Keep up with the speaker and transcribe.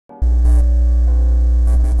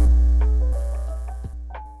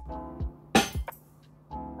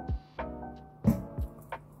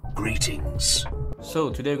videos. So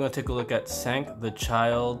today we're going to take a look at SANK the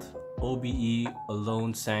Child OBE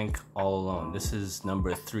Alone SANK All Alone. This is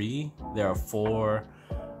number 3. There are 4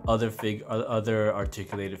 other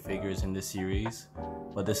articulated figures in this series,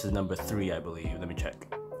 but this is number 3, I believe. Let me check.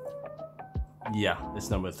 Yeah, it's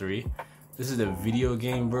number 3. This is the video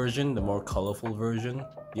game version, the more colorful version.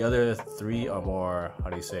 The other 3 are more, how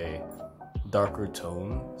do you say, darker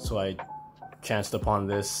tone. So I chanced upon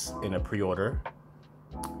this in a pre-order.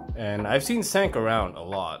 And I've seen SANK around a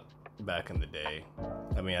lot back in the day.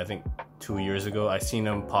 I mean, I think 2 years ago, I seen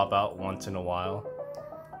them pop out once in a while.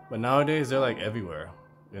 But nowadays, they're like everywhere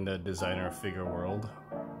in the designer figure world,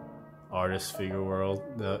 artist figure world.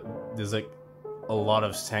 There's like a lot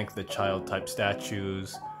of SANK the Child type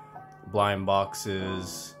statues, blind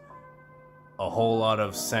boxes, a whole lot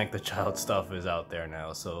of SANK the Child stuff is out there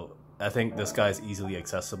now. So I think this guy's easily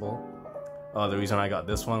accessible. The reason I got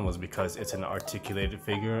this one was because it's an articulated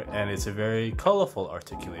figure, and it's a very colorful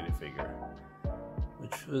articulated figure,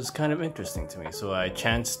 which was kind of interesting to me. So I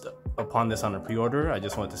chanced upon this on a pre-order. I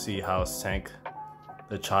just wanted to see how SANK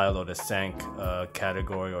the Child, or the SANK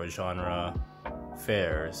category or genre,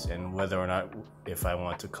 fares, and whether or not if I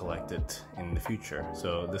want to collect it in the future.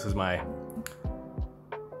 So this is my,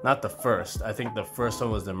 not the first. I think the first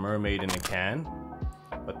one was the mermaid in a can,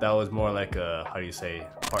 but that was more like a, how do you say,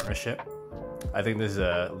 partnership. I think this is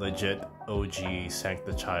a legit OG SANK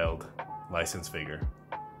the Child license figure.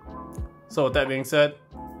 So with that being said,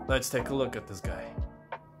 let's take a look at this guy.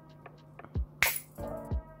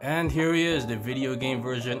 And here he is, the video game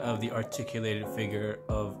version of the articulated figure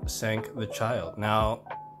of SANK the Child. Now,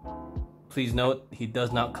 please note, he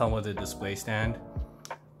does not come with a display stand.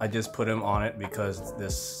 I just put him on it because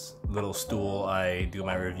this little stool I do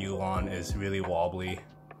my review on is really wobbly.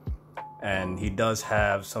 And he does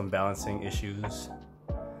have some balancing issues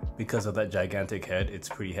because of that gigantic head. It's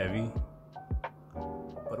pretty heavy.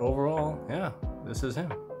 But overall, yeah, this is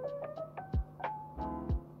him.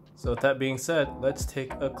 So with that being said, let's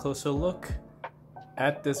take a closer look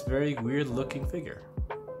at this very weird looking figure.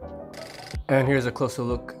 And here's a closer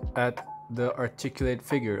look at the articulated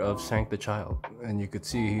figure of SANK the Child. And you could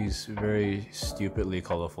see he's very stupidly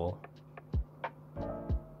colorful.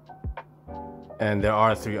 And there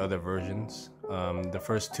are 3 other versions. The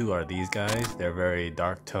first 2 are these guys. They're very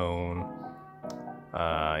dark tone.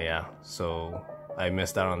 Yeah, so I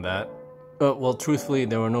missed out on that. Well, truthfully,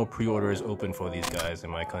 there were no pre-orders open for these guys in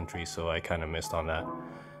my country, so I kind of missed on that.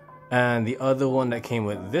 And the other one that came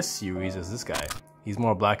with this series is this guy. He's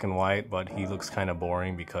more black and white, but he looks kind of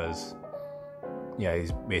boring because, yeah,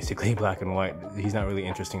 he's basically black and white. He's not really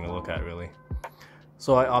interesting to look at, really.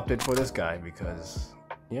 So I opted for this guy because,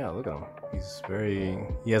 yeah, look at him.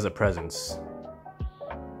 He has a presence.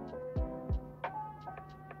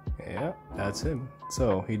 Yeah, that's him.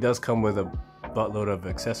 So he does come with a buttload of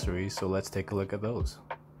accessories, so let's take a look at those.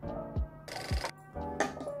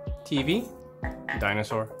 TV,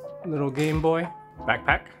 dinosaur, little Game Boy,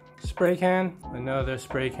 backpack, spray can, another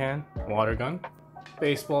spray can, water gun,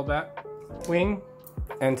 baseball bat, wing,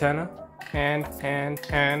 antenna, hand.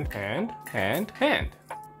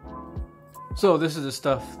 So this is the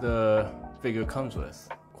stuff the figure comes with,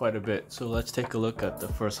 quite a bit. So let's take a look at the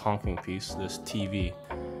first honking piece, this TV.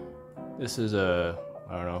 This is a,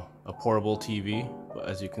 I don't know, a portable TV, but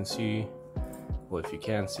as you can see, well, if you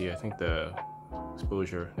can see, I think the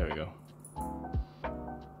exposure, there we go.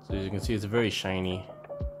 So as you can see, it's very shiny.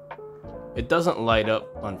 It doesn't light up,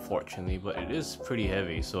 unfortunately, but it is pretty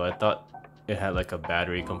heavy, so I thought it had like a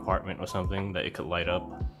battery compartment or something that it could light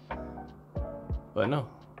up. But no,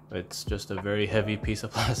 it's just a very heavy piece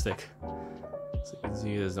of plastic. So you can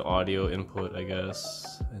see there's the audio input, I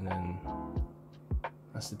guess, and then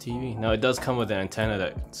that's the TV. Now it does come with an antenna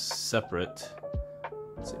that's separate.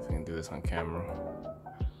 Let's see if we can do this on camera.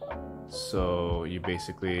 So you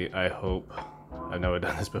basically, I hope, I've never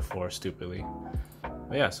done this before, stupidly.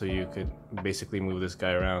 But yeah, so you could basically move this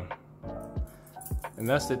guy around. And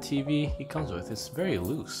that's the TV he comes with. It's very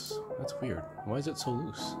loose. That's weird. Why is it so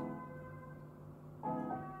loose?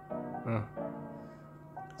 Huh.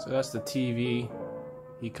 So that's the TV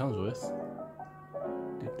he comes with.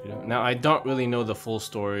 Now I don't really know the full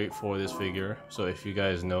story for this figure, so if you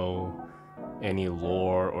guys know any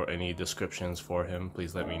lore or any descriptions for him,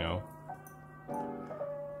 please let me know.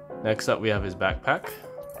 Next up we have his backpack.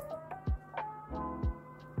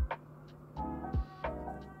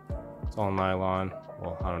 It's all nylon.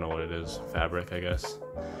 Well, I don't know what it is. Fabric, I guess.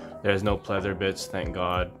 There's no pleather bits, thank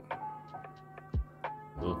God.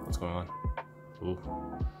 Ooh, what's going on? Ooh.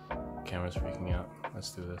 Camera's freaking out.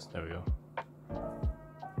 Let's do this. There we go.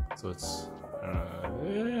 So it's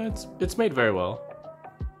made very well.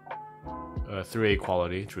 3A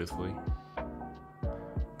quality, truthfully.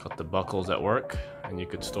 Got the buckles at work, and you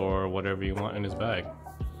could store whatever you want in his bag.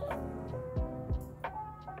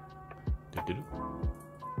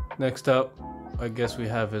 Next up, I guess we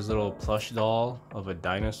have his little plush doll of a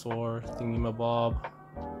dinosaur thingamabob.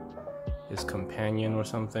 His companion or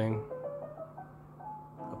something.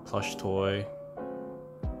 A plush toy.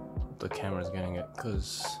 The camera's getting it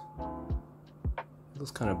because it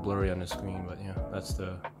looks kind of blurry on the screen, but yeah, that's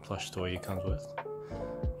the plush toy he comes with.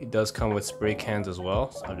 He does come with spray cans as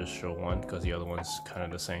well, so I'll just show one because the other one's kind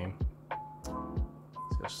of the same.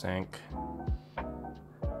 So SANK.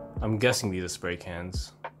 I'm guessing these are spray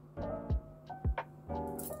cans.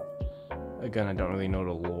 Again, I don't really know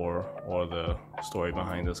the lore or the story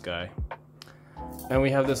behind this guy. And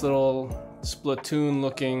we have this little Splatoon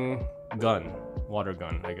looking gun. Water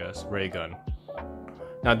gun, I guess. Ray gun.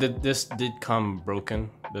 Now this did come broken.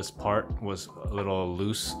 This part was a little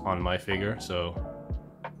loose on my figure, so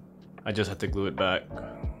I just had to glue it back.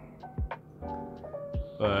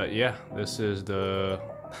 But yeah, this is the...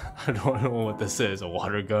 I don't know what this is. A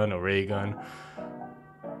water gun, a ray gun.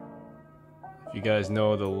 If you guys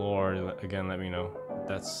know the lore, again, let me know.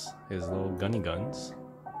 That's his little gunny guns.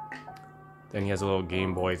 Then he has a little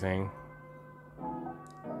Game Boy thing.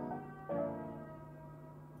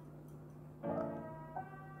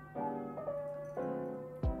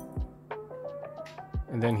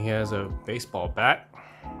 And then he has a baseball bat,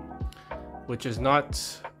 which is not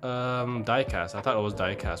die-cast. I thought it was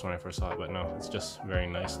die-cast when I first saw it, but no, it's just very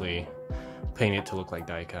nicely painted to look like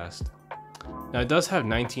die-cast. Now it does have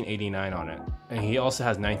 1989 on it, and he also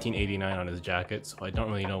has 1989 on his jacket, so I don't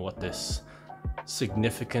really know what this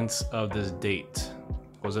significance of this date.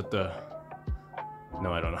 Was it the...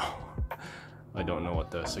 No, I don't know. I don't know what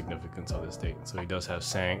the significance of this date. So he does have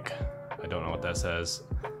SANK. I don't know what that says.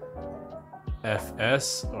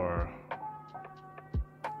 FS or...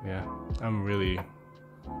 Yeah, I'm really...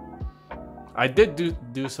 I did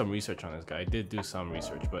do some research on this guy. I did do some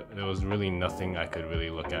research, but there was really nothing I could really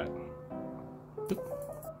look at.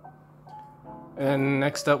 And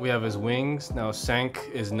next up we have his wings. Now SANK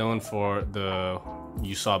is known for the,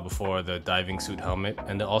 you saw before, the diving suit helmet,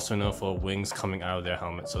 and they're also known for wings coming out of their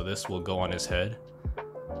helmet. So this will go on his head,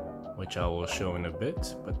 which I will show in a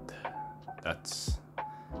bit, but that's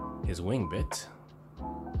his wing bit.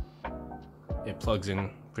 It plugs in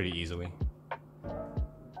pretty easily.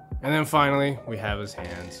 And then finally we have his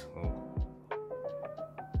hands. Oh.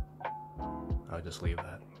 I'll just leave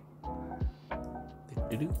that.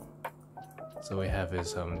 So we have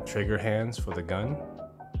his trigger hands for the gun.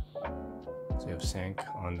 So we have SANK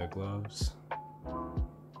on the gloves.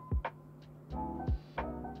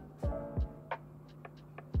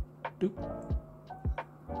 Doop.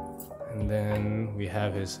 And then we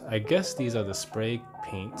have his, I guess these are the spray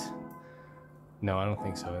paint. No, I don't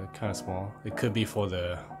think so. They're kind of small. It could be for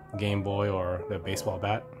the Game Boy or the baseball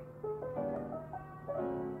bat.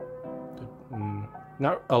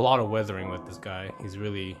 Not a lot of weathering with this guy. He's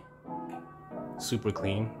really super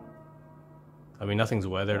clean. I mean, nothing's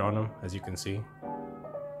weathered on him, as you can see.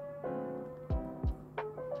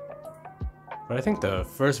 But I think the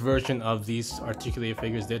first version of these articulated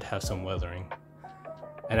figures did have some weathering.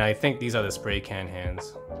 And I think these are the spray can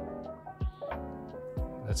hands.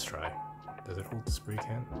 Let's try. Does it hold the spray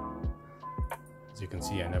can? As you can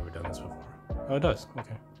see, I've never done this before. Oh, it does.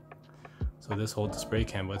 Okay. So this holds the spray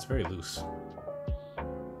can, but it's very loose.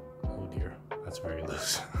 Oh dear, that's very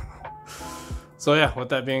loose. So yeah, with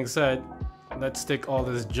that being said, let's stick all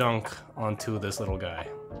this junk onto this little guy.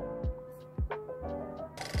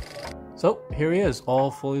 So here he is, all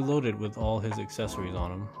fully loaded with all his accessories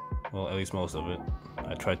on him. Well, at least most of it.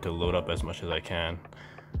 I tried to load up as much as I can.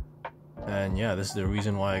 And yeah, this is the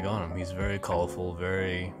reason why I got him. He's very colorful,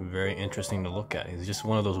 very, very interesting to look at. He's just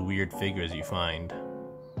one of those weird figures you find.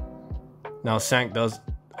 Now, SANK does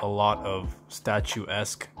a lot of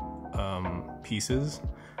statuesque pieces,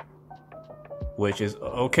 which is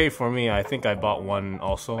okay for me. I think I bought one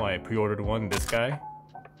also. I pre-ordered one, this guy,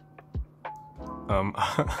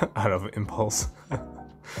 out of impulse.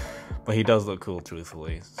 But he does look cool,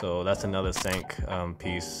 truthfully. So that's another SANK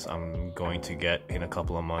piece I'm going to get in a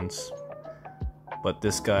couple of months. But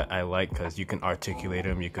this guy I like because you can articulate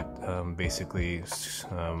him. You could basically,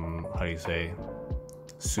 how do you say,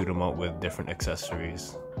 suit him up with different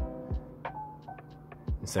accessories.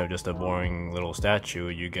 Instead of just a boring little statue,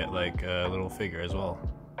 you get like a little figure as well.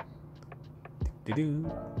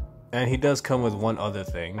 And he does come with one other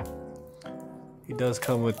thing. He does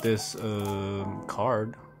come with this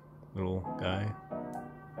card, little guy.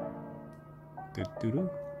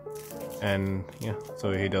 And yeah,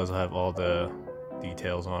 so he does have all the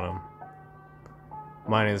details on him.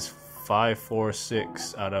 Mine is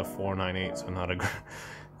 546 out of 498, so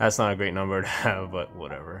that's not a great number to have, but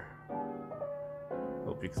whatever.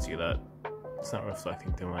 Hope you can see that. It's not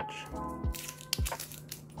reflecting too much.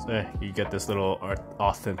 So yeah, you get this little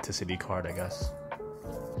authenticity card, I guess.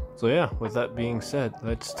 So yeah, with that being said,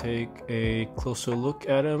 let's take a closer look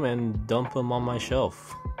at him and dump him on my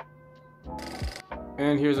shelf.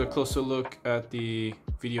 And here's a closer look at the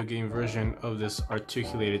video game version of this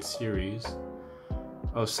articulated series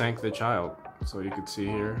of SANK the Child. So you can see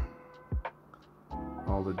here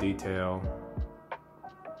all the detail,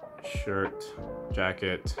 shirt,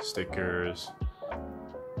 jacket, stickers.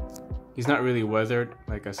 He's not really weathered,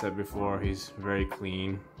 like I said before, he's very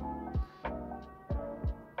clean. You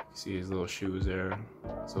see his little shoes there,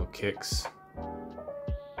 his little kicks.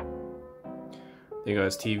 They got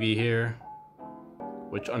his TV here,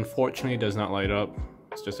 which unfortunately does not light up.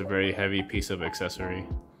 It's just a very heavy piece of accessory.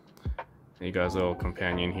 And you got his little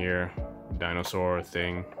companion here, dinosaur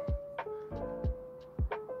thing.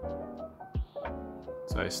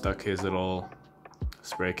 So I stuck his little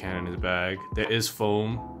spray can in his bag. There is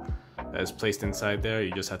foam that is placed inside there.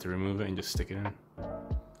 You just have to remove it and just stick it in.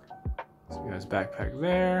 So you got his backpack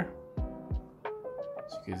there.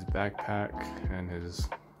 So you get his backpack and his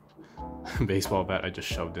baseball bat I just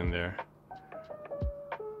shoved in there.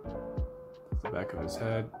 The back of his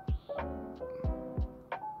head.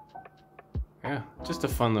 Yeah, just a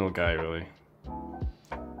fun little guy, really.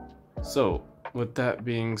 So, with that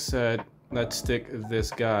being said, let's stick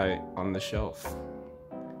this guy on the shelf.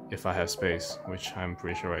 If I have space, which I'm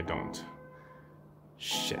pretty sure I don't.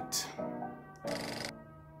 Shit.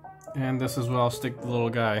 And this is where I'll stick the little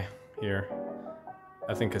guy here.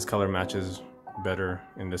 I think his color matches better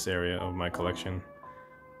in this area of my collection.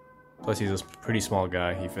 Plus he's a pretty small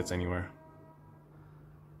guy, he fits anywhere.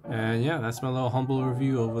 And yeah, that's my little humble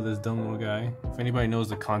review over this dumb little guy. If anybody knows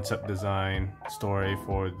the concept design story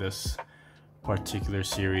for this particular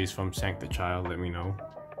series from SANK the Child, let me know.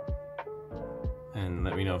 And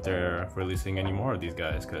let me know if they're releasing any more of these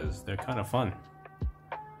guys, because they're kind of fun.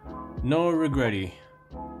 No regretty.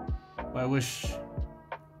 But I wish,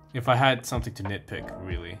 if I had something to nitpick,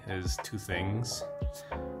 really, is two things.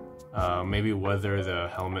 Maybe whether the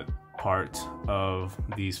helmet part of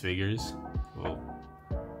these figures will,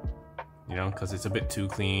 you know, because it's a bit too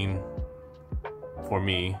clean for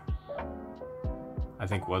me. I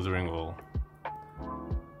think weathering will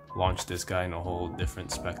launch this guy in a whole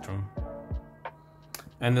different spectrum.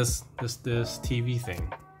 And this TV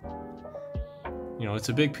thing, you know, it's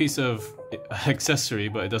a big piece of accessory,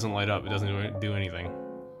 but it doesn't light up. It doesn't do anything.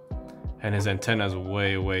 And his antenna is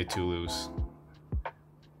way too loose.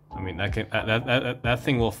 I mean, that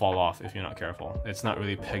thing will fall off if you're not careful. It's not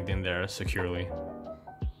really pegged in there securely.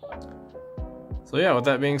 So yeah, with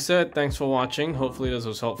that being said, thanks for watching. Hopefully this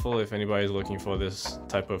was helpful if anybody's looking for this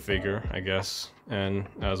type of figure, I guess. And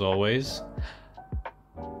as always,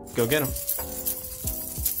 go get him.